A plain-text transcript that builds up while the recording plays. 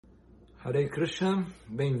Hare Krishna,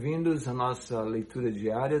 bem-vindos à nossa leitura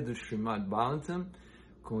diária do Shrimad Bhagavatam,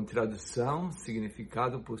 com tradução,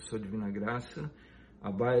 significado por sua divina graça,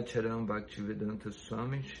 Abhaya Charan Bhaktivedanta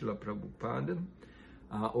Swami Srila Prabhupada.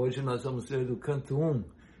 Hoje nós vamos ler do canto 1,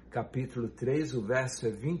 capítulo 3, o verso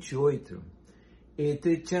é 28.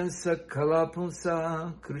 Ete chansa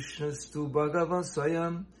kalapunsa krishnastu bhagavan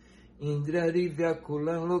swayam indrari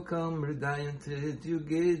vyakulam lokam mridayante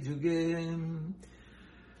yuge yuge.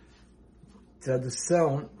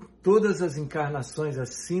 Tradução: todas as encarnações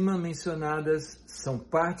acima mencionadas são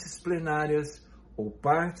partes plenárias ou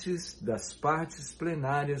partes das partes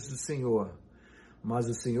plenárias do Senhor. Mas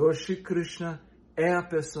o Senhor Shri Krishna é a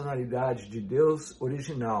personalidade de Deus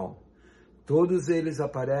original. Todos eles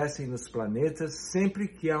aparecem nos planetas sempre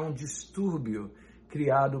que há um distúrbio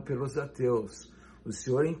criado pelos ateus. O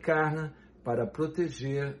Senhor encarna para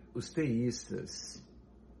proteger os teístas.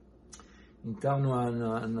 Então,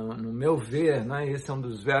 no meu ver, esse é um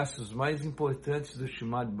dos versos mais importantes do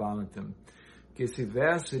Shrimad Bhagavatam, porque esse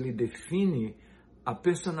verso ele define a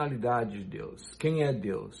personalidade de Deus. Quem é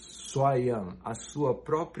Deus? Swayam, a sua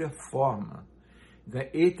própria forma.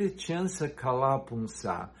 Ete chansa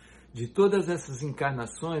kalapunsa. De todas essas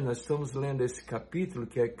encarnações, nós estamos lendo esse capítulo,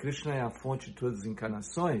 que é Krishna é a fonte de todas as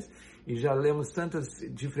encarnações, e já lemos tantas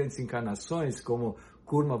diferentes encarnações, como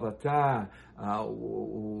Kurma Avatar,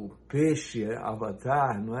 o peixe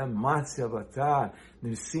Avatar, não é? Matsya Avatar,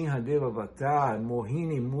 Nrsimhadeva Avatar,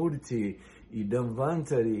 Mohini Murti e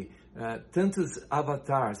Dhanvantari, tantos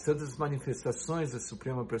avatars, tantas manifestações da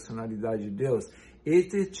Suprema Personalidade de Deus.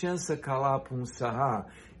 Ete chansa kalapunsaha.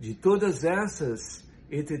 De todas essas,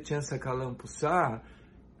 Ete chansa kalapunsaha,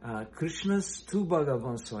 Krishna's tu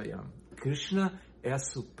Bhagavan Swayam. Krishna é a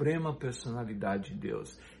Suprema Personalidade de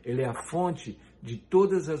Deus. Ele é a fonte de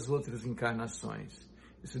todas as outras encarnações.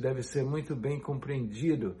 Isso deve ser muito bem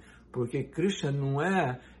compreendido, porque Krishna não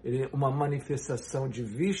é uma manifestação de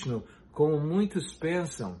Vishnu, como muitos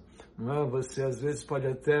pensam. Não é? Você às vezes pode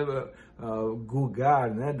até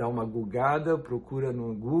googar, né? Dar uma googada, procura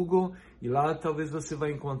no Google, e lá talvez você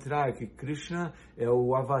vai encontrar que Krishna é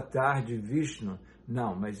o avatar de Vishnu.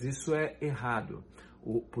 Não, mas isso é errado.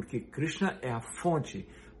 Porque Krishna é a fonte,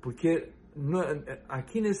 porque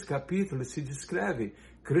aqui nesse capítulo se descreve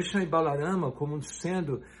Krishna e Balarama como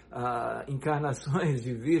sendo encarnações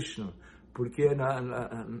de Vishnu, porque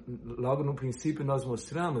logo no princípio nós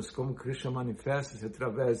mostramos como Krishna manifesta-se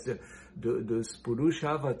através dos Purusha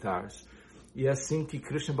Avatars, e assim que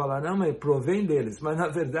Krishna e Balarama provém deles, mas na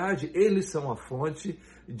verdade eles são a fonte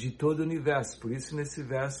de todo o universo. Por isso nesse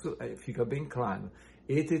verso fica bem claro: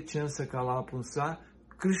 Ete chansa kalapunsa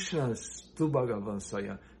Krishna's tu Bhagavan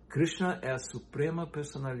Swayam. Krishna é a Suprema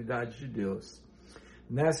Personalidade de Deus.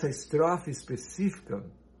 Nessa estrofe específica,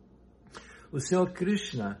 o Senhor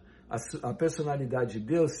Krishna, a personalidade de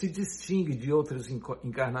Deus, se distingue de outras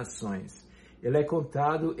encarnações. Ele é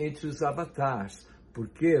contado entre os avatars,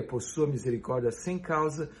 porque, por sua misericórdia sem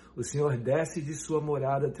causa, o Senhor desce de sua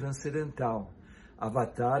morada transcendental.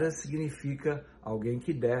 Avatara significa alguém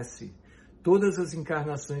que desce. Todas as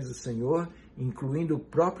encarnações do Senhor, incluindo o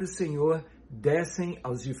próprio Senhor, descem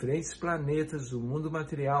aos diferentes planetas do mundo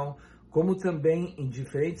material, como também em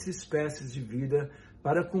diferentes espécies de vida,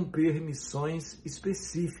 para cumprir missões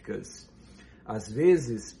específicas. Às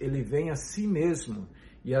vezes, ele vem a si mesmo,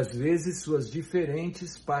 e às vezes suas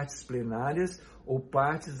diferentes partes plenárias ou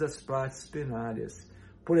partes das partes plenárias.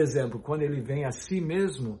 Por exemplo, quando ele vem a si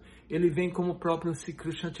mesmo, ele vem como o próprio Sri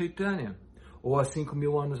Krishna Chaitanya, ou há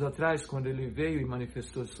 5.000 anos atrás, quando ele veio e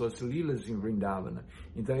manifestou suas lilas em Vrindavana.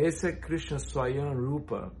 Então, esse é Krishna Swayam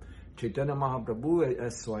Rupa. Chaitanya Mahaprabhu é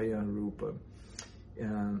Swayam Rupa.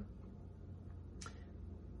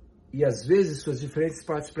 E às vezes suas diferentes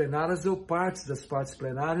partes plenárias ou partes das partes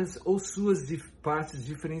plenárias ou suas partes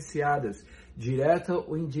diferenciadas, direta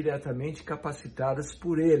ou indiretamente capacitadas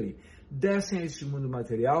por ele, descem a este mundo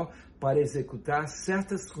material para executar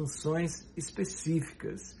certas funções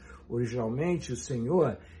específicas. Originalmente, o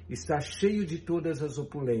Senhor está cheio de todas as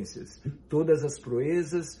opulências, todas as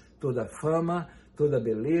proezas, toda a fama, toda a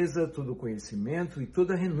beleza, todo o conhecimento e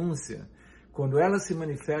toda a renúncia. Quando elas se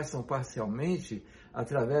manifestam parcialmente,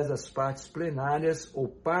 através das partes plenárias ou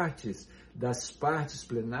partes das partes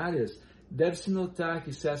plenárias, deve-se notar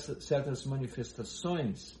que certas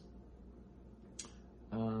manifestações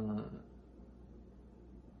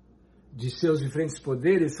de seus diferentes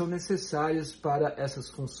poderes são necessárias para essas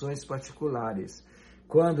funções particulares.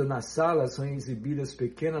 Quando na sala são exibidas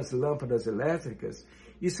pequenas lâmpadas elétricas,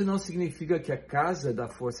 isso não significa que a casa da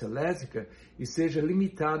força elétrica esteja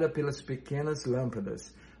limitada pelas pequenas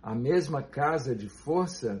lâmpadas. A mesma casa de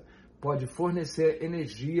força pode fornecer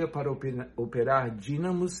energia para operar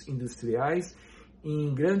dínamos industriais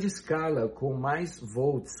em grande escala, com mais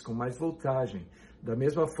volts, com mais voltagem. Da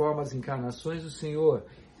mesma forma, as encarnações do Senhor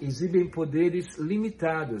exibem poderes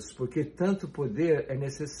limitados, porque tanto poder é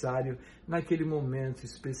necessário naquele momento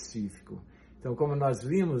específico. Então, como nós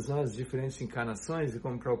vimos nas diferentes encarnações, e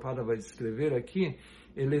como o Prabhupada vai descrever aqui,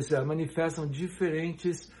 eles manifestam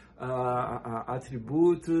diferentes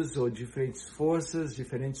atributos ou diferentes forças,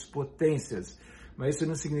 diferentes potências. Mas isso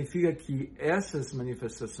não significa que essas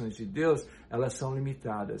manifestações de Deus, elas são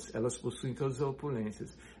limitadas, elas possuem todas as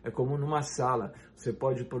opulências. É como numa sala, você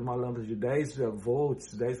pode pôr uma lâmpada de 10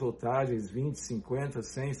 volts, 10 voltagens, 20, 50,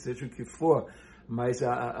 100, seja o que for, mas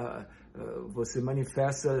você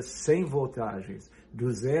manifesta 100 voltagens,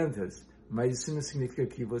 200, mas isso não significa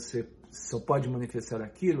que você só pode manifestar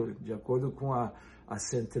aquilo, de acordo com a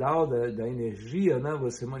central da energia, né?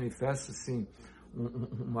 Você manifesta, assim,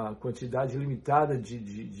 uma quantidade limitada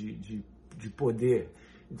de poder.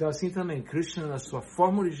 Então, assim também, Krishna, na sua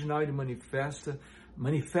forma original, ele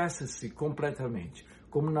manifesta-se completamente,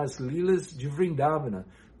 como nas lilas de Vrindavana,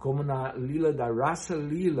 como na lila da Rasa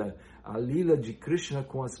Lila, a lila de Krishna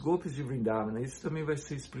com as golpes de Vrindavana. Isso também vai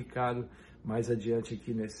ser explicado mais adiante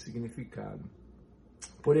aqui nesse significado.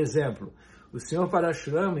 Por exemplo, o Senhor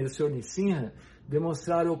Parashurama e o Senhor Nisimha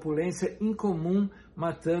demonstraram opulência incomum,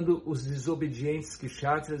 matando os desobedientes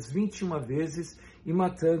kshatras 21 vezes e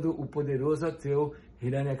matando o poderoso ateu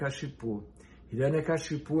Hiranyakashipu.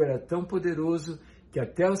 Hiranyakashipu era tão poderoso que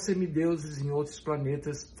até os semideuses em outros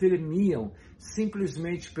planetas tremiam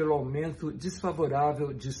simplesmente pelo aumento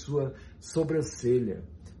desfavorável de sua sobrancelha,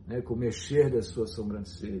 né, com o mexer da sua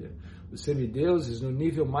sobrancelha. Os semideuses, no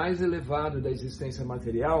nível mais elevado da existência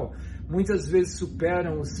material, muitas vezes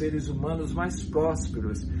superam os seres humanos mais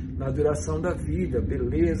prósperos na duração da vida,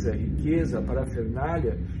 beleza, riqueza,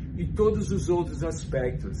 parafernália e todos os outros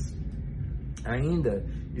aspectos. Ainda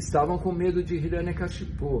estavam com medo de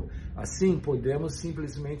Hiranyakashipu. Assim, podemos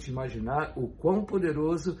simplesmente imaginar o quão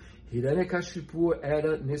poderoso Hiranyakashipu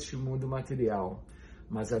era neste mundo material.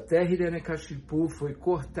 Mas até Hiranyakashipu foi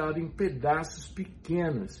cortado em pedaços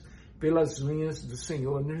pequenos pelas unhas do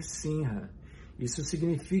Senhor Nrsimha. Isso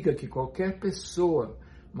significa que qualquer pessoa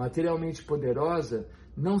materialmente poderosa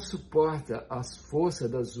não suporta as forças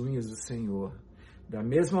das unhas do Senhor. Da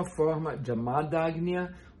mesma forma,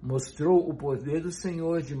 Jamadagnya mostrou o poder do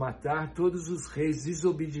Senhor de matar todos os reis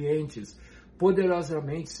desobedientes,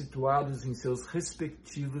 poderosamente situados em seus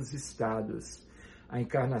respectivos estados. A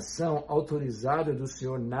encarnação autorizada do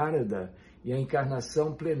Senhor Narada e a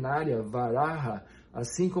encarnação plenária Varaha,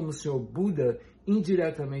 assim como o Senhor Buda,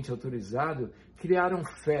 indiretamente autorizado, criaram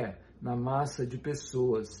fé na massa de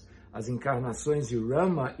pessoas. As encarnações de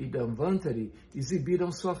Rama e Dhanvantari exibiram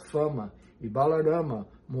sua fama, e Balarama,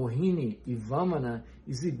 Mohini e Vamana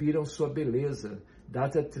exibiram sua beleza.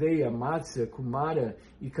 Dattatreya, Matsya, Kumara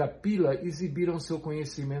e Kapila exibiram seu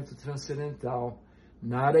conhecimento transcendental.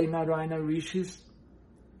 Nara e Narayana Rishis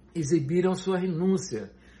exibiram sua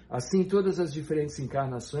renúncia. Assim, todas as diferentes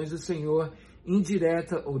encarnações do Senhor,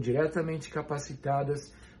 indireta ou diretamente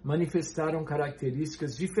capacitadas, manifestaram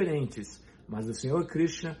características diferentes, mas o Senhor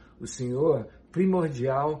Krishna, o Senhor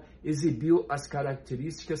primordial, exibiu as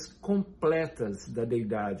características completas da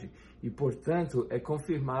deidade e, portanto, é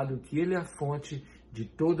confirmado que ele é a fonte de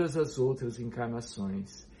todas as outras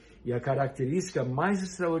encarnações. E a característica mais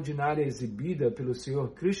extraordinária exibida pelo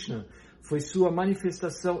Senhor Krishna foi sua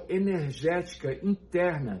manifestação energética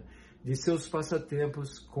interna de seus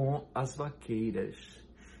passatempos com as vaqueiras.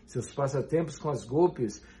 Seus passatempos com as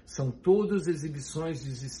golpes são todas exibições de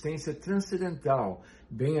existência transcendental,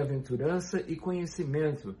 bem-aventurança e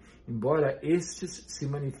conhecimento, embora estes se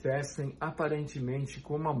manifestem aparentemente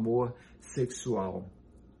como amor sexual.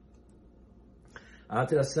 A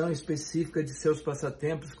atração específica de seus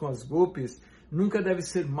passatempos com as golpes nunca deve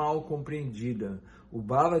ser mal compreendida. O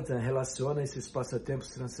Bhagavatam relaciona esses passatempos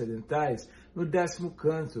transcendentais no 10º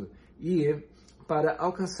canto e, para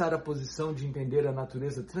alcançar a posição de entender a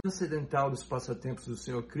natureza transcendental dos passatempos do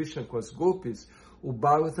Senhor Krishna com as golpes, o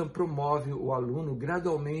Bhagavatam promove o aluno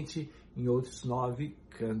gradualmente em outros 9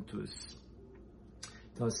 cantos.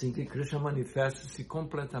 Então, assim que Krishna manifesta-se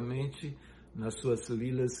completamente nas suas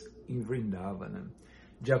lilas em Vrindavana.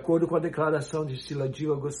 De acordo com a declaração de Srila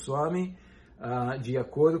Jiva Goswami, de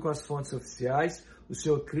acordo com as fontes oficiais, o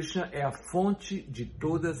Senhor Krishna é a fonte de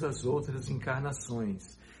todas as outras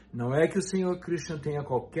encarnações. Não é que o Senhor Krishna tenha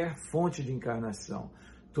qualquer fonte de encarnação.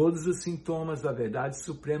 Todos os sintomas da verdade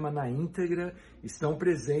suprema na íntegra estão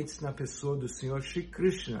presentes na pessoa do Senhor Shri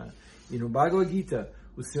Krishna. E no Bhagavad Gita,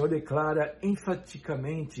 o Senhor declara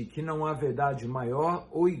enfaticamente que não há verdade maior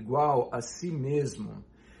ou igual a si mesmo.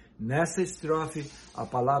 Nessa estrofe, a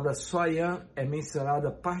palavra Swayam é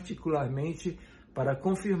mencionada particularmente para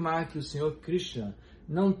confirmar que o Senhor Krishna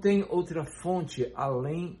não tem outra fonte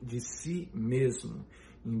além de si mesmo.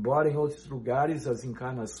 Embora em outros lugares as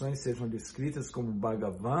encarnações sejam descritas como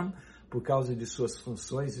Bhagavan por causa de suas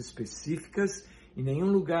funções específicas, em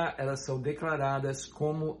nenhum lugar elas são declaradas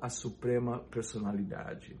como a Suprema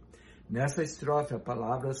Personalidade. Nessa estrofe, a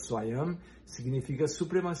palavra Swayam significa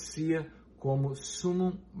supremacia como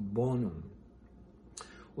Summum Bonum.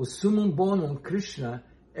 O Summum Bonum, Krishna,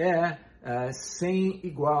 é sem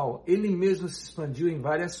igual. Ele mesmo se expandiu em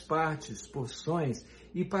várias partes, porções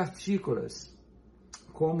e partículas,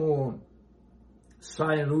 como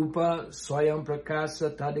Swayam Rupa, Swayam Prakasa,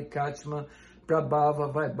 Tadekatma,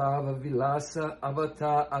 Prabhava, Vaibhava, Vilasa,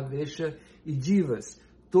 Avatar, Avesha e Divas,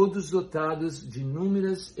 todos dotados de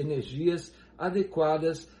inúmeras energias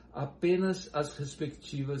adequadas apenas às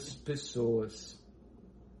respectivas pessoas.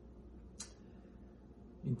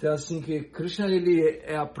 Então, assim que Krishna, ele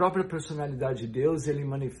é a própria personalidade de Deus, ele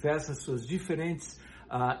manifesta suas diferentes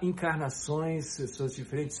encarnações, suas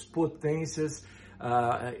diferentes potências,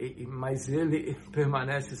 mas ele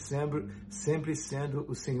permanece sempre sendo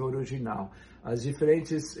o Senhor original. As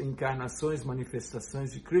diferentes encarnações,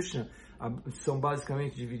 manifestações de Krishna são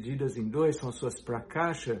basicamente divididas em dois, são suas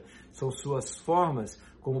prakasha, são suas formas,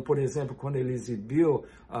 como por exemplo quando ele exibiu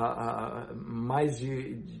mais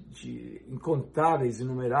de incontáveis,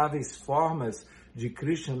 inumeráveis formas de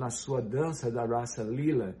Krishna na sua dança da Rasa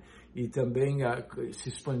Lila, e também se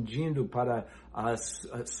expandindo para as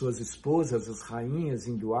suas esposas, as rainhas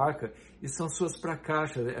em Dwarka, e são suas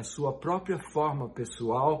prakashas, é a sua própria forma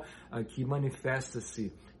pessoal que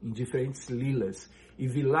manifesta-se em diferentes lilas. E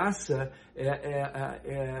Vilasa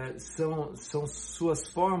são suas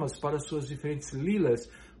formas para suas diferentes lilas,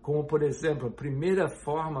 como por exemplo, a primeira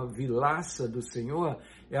forma Vilasa do Senhor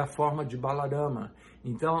é a forma de Balarama.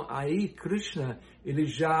 Então aí Krishna, ele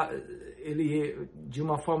de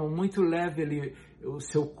uma forma muito leve, o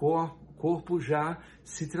seu corpo já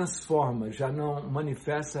se transforma, já não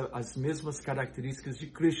manifesta as mesmas características de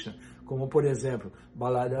Krishna, como por exemplo,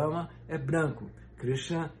 Balarama é branco,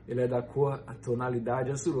 Krishna, ele é da cor, a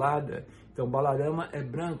tonalidade azulada. Então, Balarama é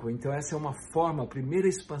branco. Então, essa é uma forma, a primeira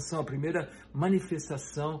expansão, a primeira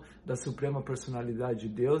manifestação da Suprema Personalidade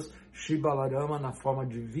de Deus, Shri Balarama na forma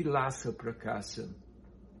de Vilasa Prakasa.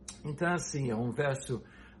 Então, assim, é um verso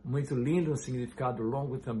muito lindo, um significado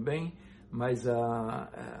longo também, mas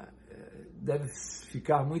deve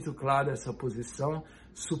ficar muito clara essa posição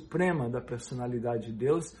suprema da personalidade de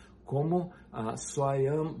Deus como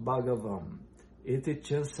Swayam Bhagavan. Ete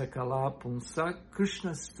Sakala Punsa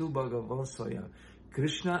Krishna Stu Bhagavan Swayam.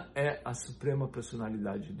 Krishna é a suprema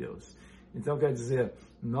personalidade de Deus. Então, quer dizer,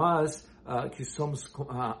 nós que somos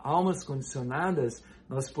almas condicionadas,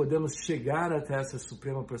 nós podemos chegar até essa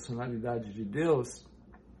suprema personalidade de Deus,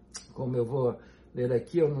 como eu vou ler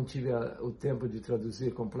aqui, eu não tive o tempo de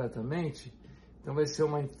traduzir completamente, então vai ser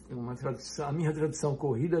uma tradução, a minha tradução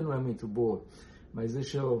corrida não é muito boa, mas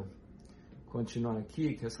deixa eu continuar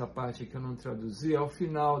aqui, que essa parte que eu não traduzi é o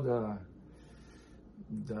final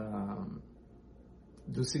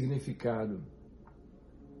do significado.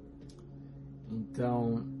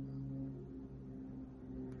 Então,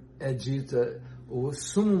 é dita, o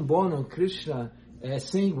Summum Bonum Krishna é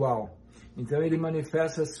sem igual. Então ele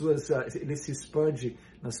manifesta ele se expande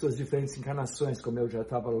nas suas diferentes encarnações, como eu já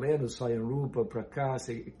estava lendo, Swayam Rupa,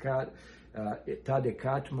 Prakasa,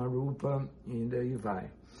 Tadekatma Rupa, e daí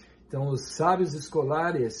vai. Então os sábios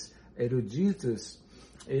escolares, eruditos,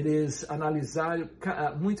 eles analisaram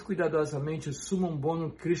muito cuidadosamente o Summum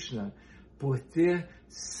Bonum Krishna por ter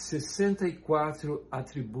 64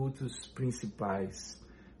 atributos principais.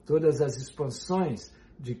 Todas as expansões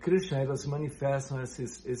de Krishna, elas manifestam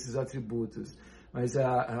esses atributos.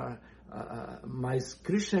 Mas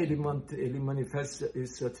Krishna, ele manifesta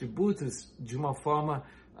esses atributos de uma forma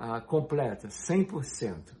completa,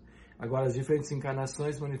 100%. Agora, as diferentes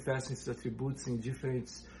encarnações manifestam esses atributos em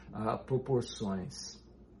diferentes proporções.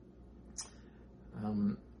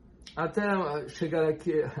 Até chegar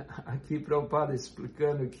aqui Prabhupada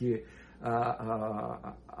explicando que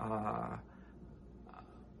a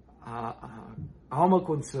alma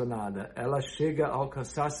condicionada, ela chega a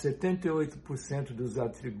alcançar 78% dos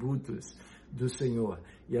atributos do Senhor.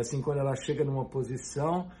 E assim, quando ela chega numa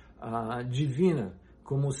posição divina,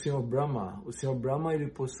 como o Senhor Brahma, ele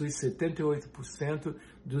possui 78%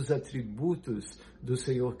 dos atributos do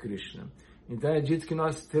Senhor Krishna. Então é dito que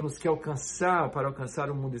nós temos que alcançar, para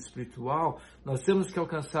alcançar o mundo espiritual, nós temos que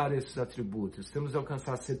alcançar esses atributos. Temos que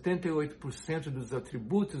alcançar 78% dos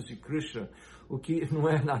atributos de Krishna, o que não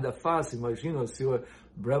é nada fácil. Imagina o Senhor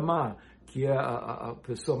Brahma, que é a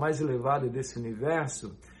pessoa mais elevada desse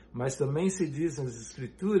universo, mas também se diz nas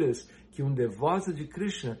Escrituras que um devoto de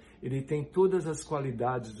Krishna, ele tem todas as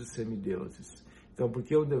qualidades dos semideuses. Então,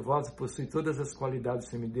 porque o devoto possui todas as qualidades dos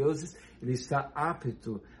semideuses, ele está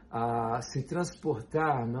apto a se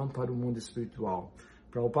transportar não para o mundo espiritual.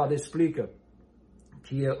 Prabhupada explica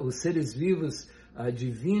que os seres vivos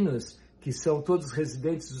divinos, que são todos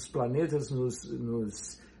residentes dos planetas,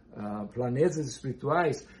 nos planetas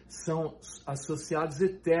espirituais, são associados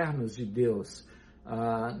eternos de Deus,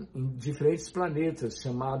 em diferentes planetas,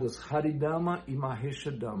 chamados Haridama e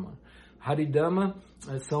Maheshadama. Haridama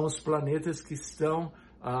são os planetas que estão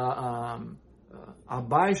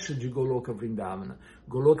abaixo de Goloka Vrindavana.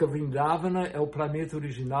 Goloka Vrindavana é o planeta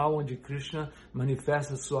original onde Krishna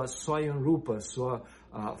manifesta sua Swayam Rupa, sua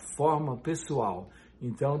forma pessoal.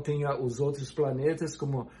 Então tem os outros planetas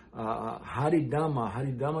como Haridama.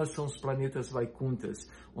 Haridama são os planetas Vaikunthas,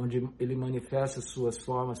 onde ele manifesta suas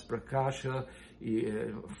formas Prakasha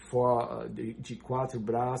de 4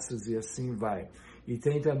 braços e assim vai. E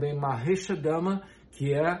tem também Maheshadama,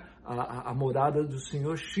 que é a morada do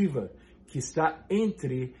Senhor Shiva, que está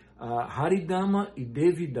entre Haridama e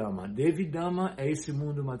Devidama. Devidama é esse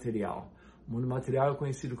mundo material. O mundo material é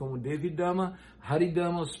conhecido como Devidama,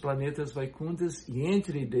 Haridama, os planetas Vaikunthas, e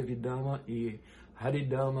entre Devidama e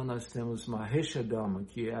Haridama nós temos Maheshadama,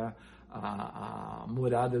 que é a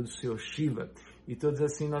morada do Senhor Shiva. E todos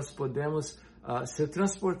assim nós podemos ser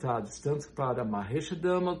transportados, tanto para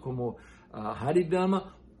Maheshadama como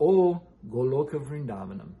Haridama ou Goloka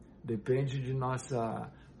Vrindavana. Depende de nossa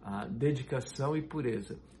dedicação e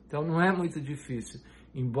pureza. Então não é muito difícil.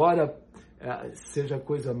 Embora seja a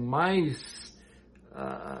coisa mais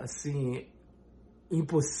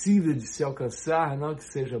impossível de se alcançar, não que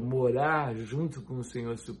seja morar junto com o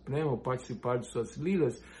Senhor Supremo, participar de suas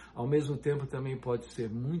lilas, ao mesmo tempo também pode ser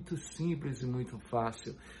muito simples e muito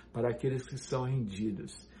fácil para aqueles que são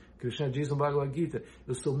rendidos. Krishna diz no Bhagavad Gita: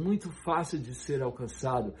 eu sou muito fácil de ser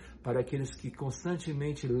alcançado para aqueles que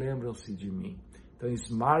constantemente lembram-se de mim. Então,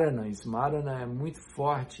 Smarana é muito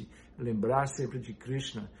forte, lembrar sempre de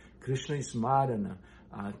Krishna. Krishna Smarana,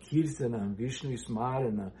 Kirtana, Vishnu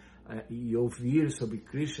Smarana, e ouvir sobre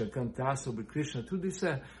Krishna, cantar sobre Krishna, tudo isso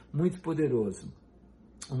é muito poderoso.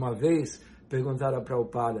 Uma vez perguntaram a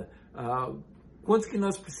Prabhupada, quanto que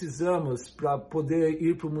nós precisamos para poder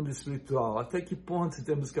ir para o mundo espiritual? Até que ponto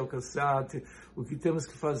temos que alcançar? O que temos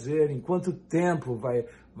que fazer? Em quanto tempo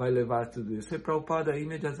vai levar tudo isso? E Prabhupada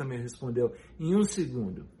imediatamente respondeu, em 1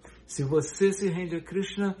 segundo. Se você se rende a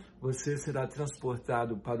Krishna, você será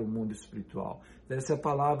transportado para o mundo espiritual. Essa é a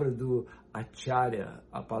palavra do Acharya,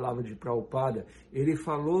 a palavra de Prabhupada. Ele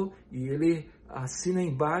falou e ele assina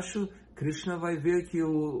embaixo. Krishna vai ver que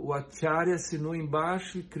o Acharya assinou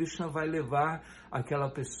embaixo e Krishna vai levar aquela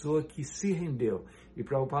pessoa que se rendeu. E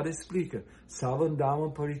Prabhupada explica,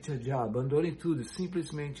 Savandama Parichaja, abandone tudo,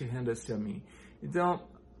 simplesmente renda-se a mim. Então,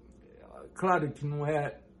 claro que não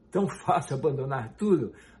é tão fácil abandonar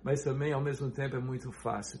tudo, mas também ao mesmo tempo é muito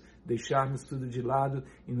fácil deixarmos tudo de lado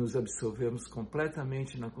e nos absorvermos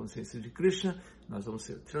completamente na consciência de Krishna. Nós vamos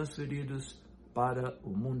ser transferidos para o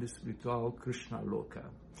mundo espiritual Krishna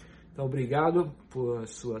Loka. Então, obrigado por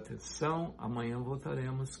sua atenção. Amanhã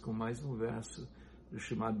voltaremos com mais um verso do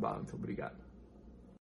Shrimad Bhagavatam. Obrigado.